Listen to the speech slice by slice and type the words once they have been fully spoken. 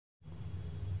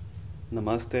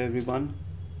Namaste everyone.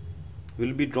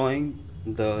 We'll be drawing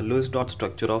the Lewis dot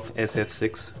structure of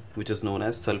SF6, which is known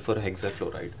as sulfur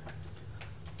hexafluoride.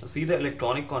 See, the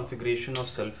electronic configuration of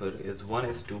sulfur is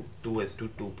 1s2, 2s2,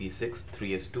 2p6,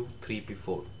 3s2,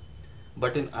 3p4.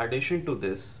 But in addition to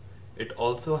this, it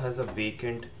also has a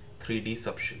vacant 3d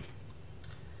subshell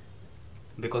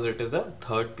because it is a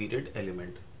third period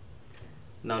element.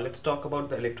 Now let's talk about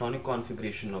the electronic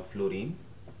configuration of fluorine.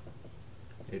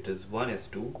 It is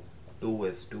 1s2,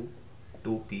 2s2,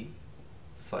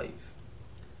 2p5.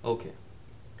 Okay,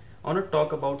 I want to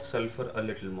talk about sulfur a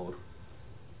little more.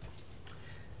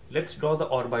 Let's draw the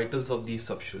orbitals of these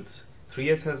subshells.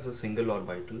 3s has a single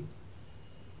orbital.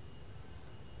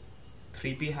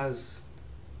 3p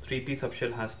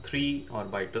subshell has 3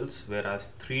 orbitals,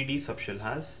 whereas 3d subshell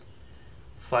has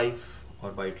 5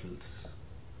 orbitals.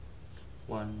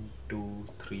 1, 2,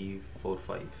 3, 4,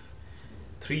 5.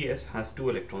 3s has 2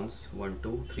 electrons, 1,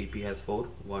 2, 3p has 4,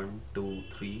 1, 2,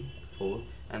 3, 4,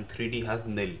 and 3d has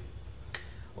nil.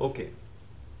 Okay,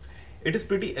 it is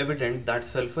pretty evident that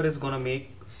sulfur is going to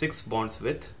make 6 bonds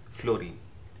with fluorine.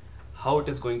 How it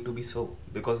is going to be so?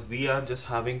 Because we are just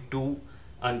having 2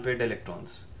 unpaired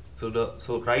electrons.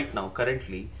 So right now,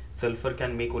 currently, sulfur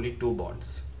can make only 2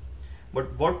 bonds.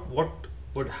 But what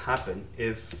would happen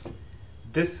if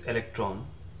this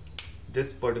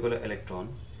particular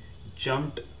electron,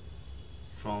 jumped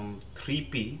from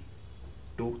 3p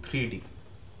to 3d?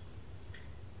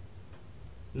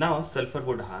 Now sulfur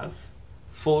would have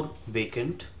 4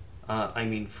 unpaired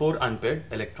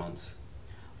electrons.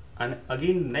 And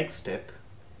again, next step,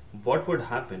 what would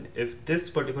happen if this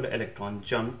particular electron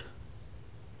jumped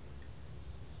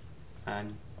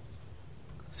and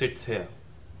sits here?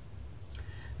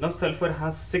 Now sulfur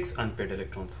has 6 unpaired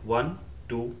electrons. 1,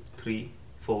 2, 3,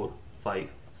 4, 5,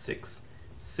 6.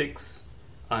 6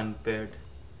 unpaired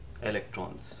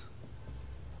electrons.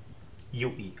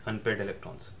 UE, unpaired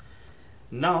electrons.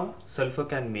 Now sulfur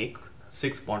can make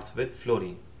 6 bonds with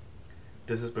fluorine.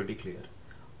 This is pretty clear.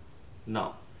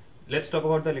 Now let's talk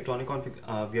about the electronic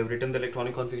we have written the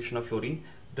electronic configuration of fluorine.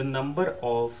 The number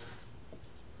of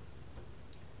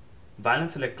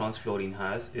valence electrons fluorine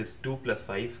has is 2 plus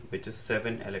 5, which is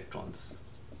 7 electrons.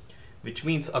 Which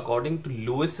means, according to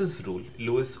Lewis's rule,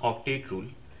 Lewis octet rule,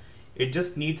 it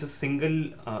just needs a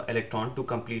single electron to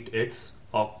complete its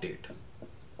octet.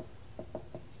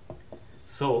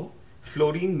 So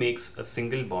fluorine makes a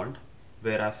single bond,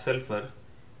 whereas sulfur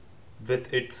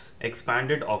with its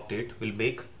expanded octet will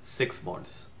make 6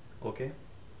 bonds. Okay,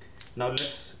 now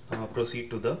let's proceed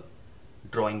to the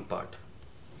drawing part.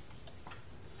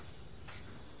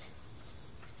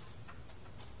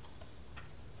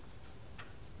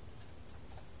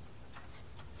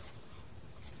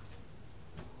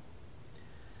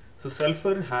 So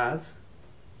sulfur has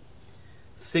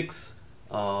 6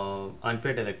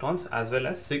 unpaired electrons as well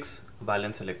as 6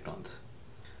 valence electrons.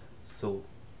 So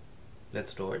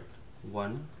let's draw it.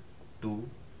 1, 2,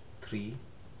 3,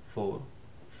 4,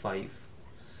 5,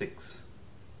 6.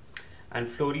 And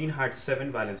fluorine had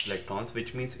 7 valence electrons,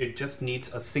 which means it just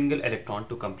needs a single electron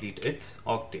to complete its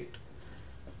octet.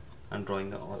 I'm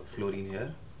drawing a fluorine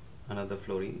here, another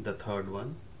fluorine, the third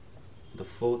one, the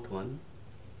fourth one,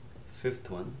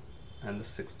 fifth one, and the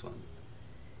sixth one.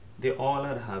 They all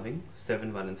are having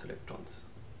 7 valence electrons.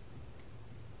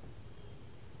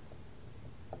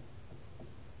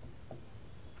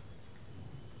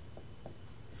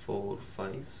 Four,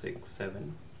 5, 6,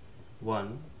 7.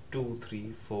 1, 2,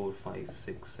 3, 4, 5,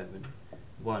 6, 7.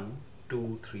 1,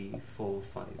 2, 3, 4,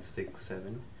 5, 6,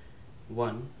 7.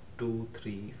 1, 2,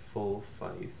 3, 4,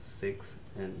 5, 6,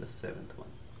 and the 7th one.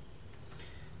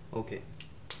 Okay.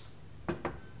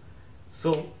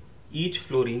 So each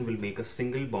fluorine will make a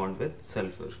single bond with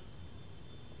sulfur.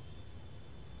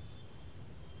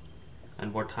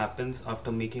 And what happens after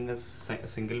making a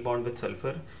single bond with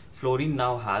sulfur? Fluorine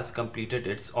now has completed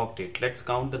its octet. Let's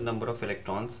count the number of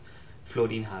electrons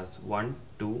fluorine has. 1,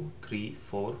 2, 3,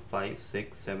 4, 5,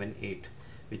 6, 7, 8.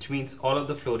 Which means all of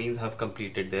the fluorines have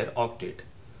completed their octet.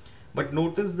 But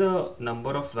notice the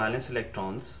number of valence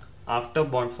electrons after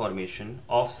bond formation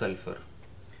of sulfur.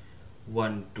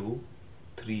 1, 2,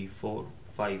 3, 4,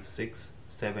 5, 6,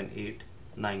 7, 8,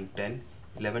 9, 10,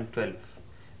 11, 12.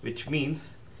 Which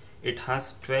means it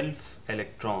has 12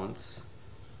 electrons.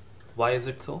 Why is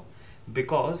it so?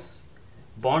 Because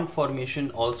bond formation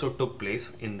also took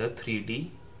place in the 3D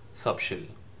subshell.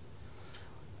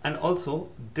 And also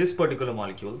this particular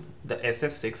molecule, the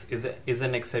SF6, is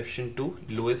an exception to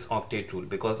Lewis octet rule,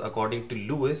 because according to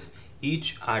Lewis,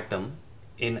 each atom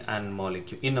in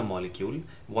a molecule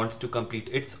wants to complete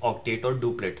its octet or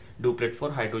duplet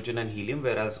for hydrogen and helium,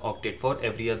 whereas octet for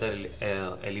every other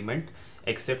element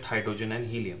except hydrogen and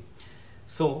helium.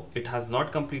 So it has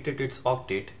not completed its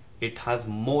octet, it has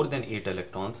more than 8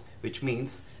 electrons, which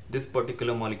means this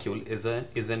particular molecule is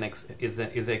an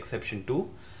exception to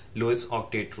Lewis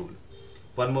octet rule.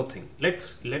 One more thing,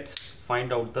 let's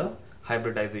find out the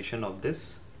hybridization of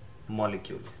this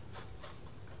molecule.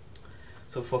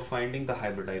 So for finding the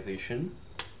hybridization,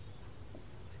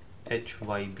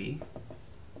 HYB,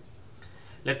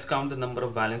 let's count the number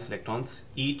of valence electrons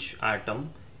each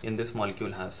atom in this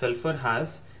molecule has. Sulfur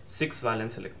has 6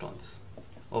 valence electrons,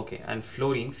 okay, and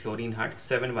fluorine had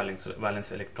 7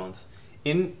 valence electrons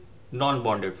in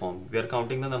non-bonded form. We are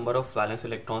counting the number of valence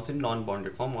electrons in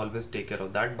non-bonded form. Always take care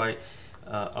of that by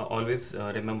always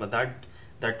remember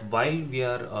that while we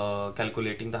are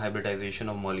calculating the hybridization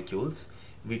of molecules,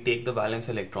 we take the valence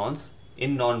electrons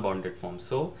in non-bonded form.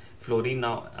 So fluorine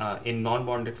now in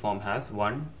non-bonded form has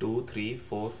 1 2 3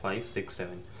 4 5 6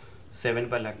 7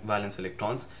 valence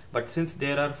electrons, but since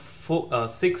there are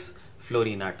 6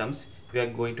 fluorine atoms, we are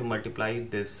going to multiply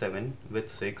this 7 with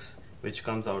 6, which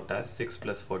comes out as 6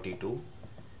 plus 42,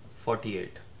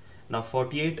 48. Now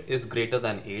 48 is greater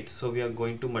than 8, so we are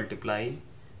going to multiply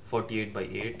 48 by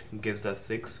 8, gives us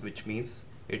 6, which means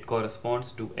it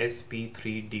corresponds to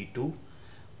sp3d2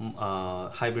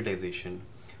 hybridization,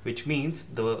 which means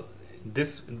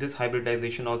this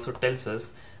hybridization also tells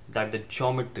us that the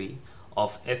geometry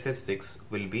of SF6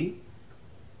 will be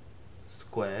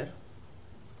square.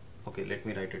 Okay, let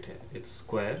me write it here. It's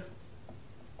square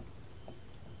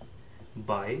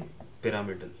by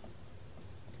pyramidal.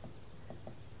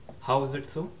 How is it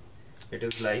so? It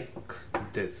is like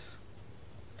this,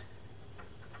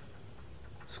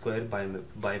 square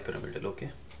by pyramidal.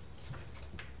 Okay,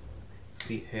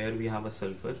 see here we have a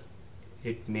sulfur.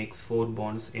 It makes 4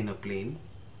 bonds in a plane,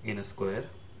 in a square.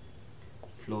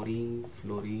 Fluorine,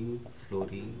 fluorine,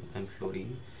 fluorine, and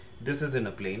fluorine. This is in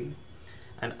a plane,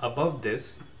 and above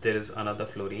this there is another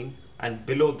fluorine, and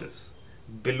below this,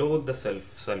 below the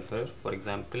sulfur, for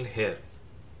example here,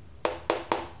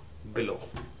 below,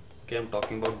 okay, I'm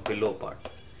talking about below part,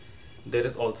 there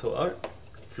is also a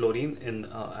fluorine in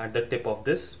at the tip of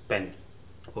this pen.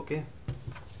 Okay,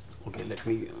 let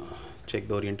me check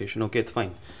the orientation. Okay, it's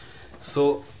fine.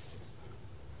 So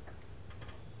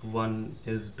one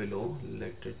is below,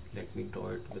 let me draw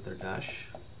it with a dash,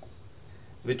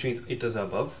 which means it is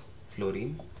above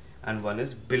fluorine, and one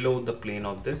is below the plane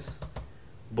of this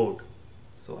board.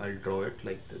 So I'll draw it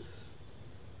like this.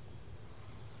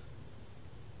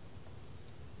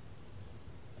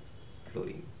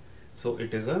 Fluorine. So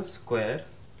it is a square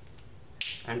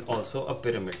and also a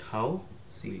pyramid. How?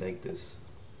 See, like this.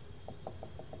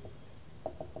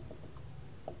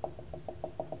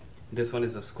 This one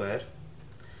is a square.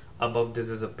 Above this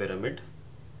is a pyramid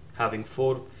having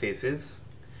 4 faces,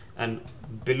 and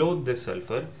below this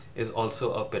sulfur is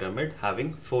also a pyramid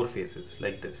having 4 faces,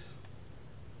 like this.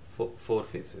 Four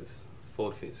faces.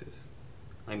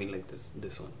 I mean like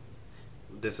this one.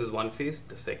 This is one phase,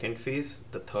 the second phase,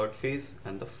 the third phase,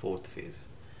 and the fourth phase.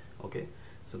 Okay,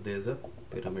 so there's a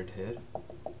pyramid here,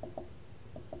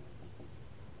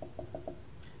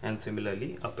 and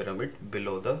similarly a pyramid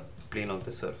below the plane of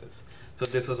the surface. So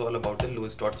this was all about the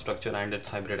Lewis dot structure and its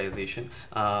hybridization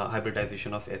of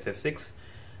SF6.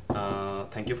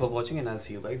 Thank you for watching, and I'll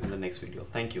see you guys in the next video.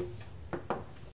 Thank you.